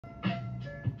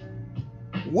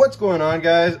What's going on,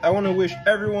 guys? I want to wish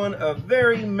everyone a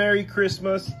very Merry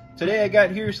Christmas. Today I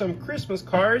got here some Christmas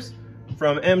cars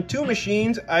from M2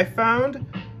 Machines. I found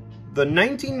the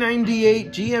 1998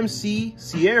 GMC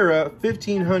Sierra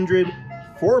 1500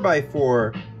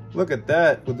 4x4. Look at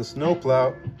that with the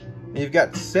snowplow. And you've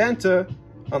got Santa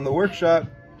on the workshop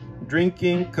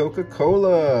drinking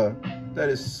Coca-Cola. That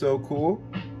is so cool.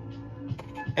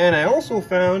 And I also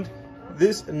found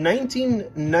this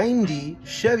 1990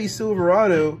 Chevy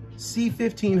Silverado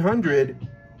C1500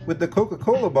 with the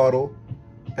Coca-Cola bottle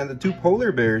and the two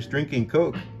polar bears drinking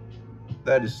Coke.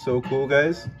 That is so cool,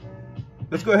 guys.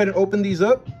 Let's go ahead and open these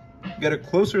up, get a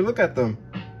closer look at them.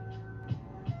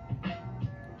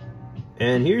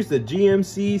 And here's the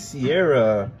GMC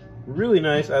Sierra. Really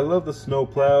nice. I love the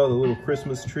snowplow, the little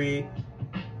Christmas tree.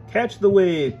 Catch the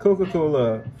wave,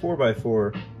 Coca-Cola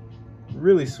 4x4.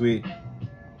 Really sweet.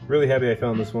 Really happy I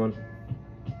found this one.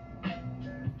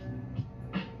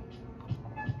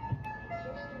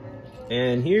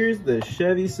 And here's the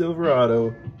Chevy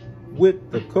Silverado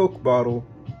with the Coke bottle.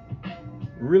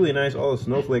 Really nice, all the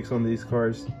snowflakes on these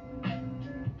cars.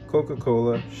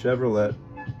 Coca-Cola, Chevrolet.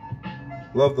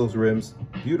 Love those rims.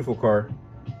 Beautiful car.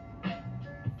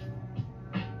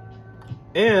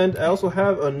 And I also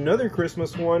have another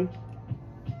Christmas one.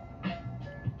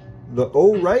 The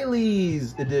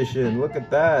O'Reilly's edition. Look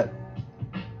at that.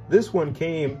 This one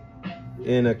came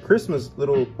in a Christmas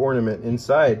little ornament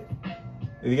inside.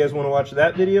 If you guys want to watch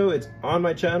that video, it's on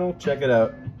my channel. Check it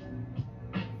out.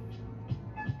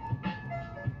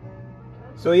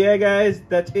 So yeah, guys,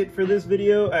 that's it for this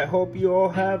video. I hope you all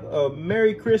have a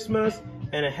Merry Christmas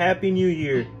and a Happy New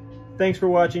Year. Thanks for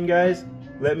watching, guys.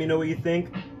 Let me know what you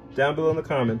think down below in the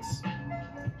comments.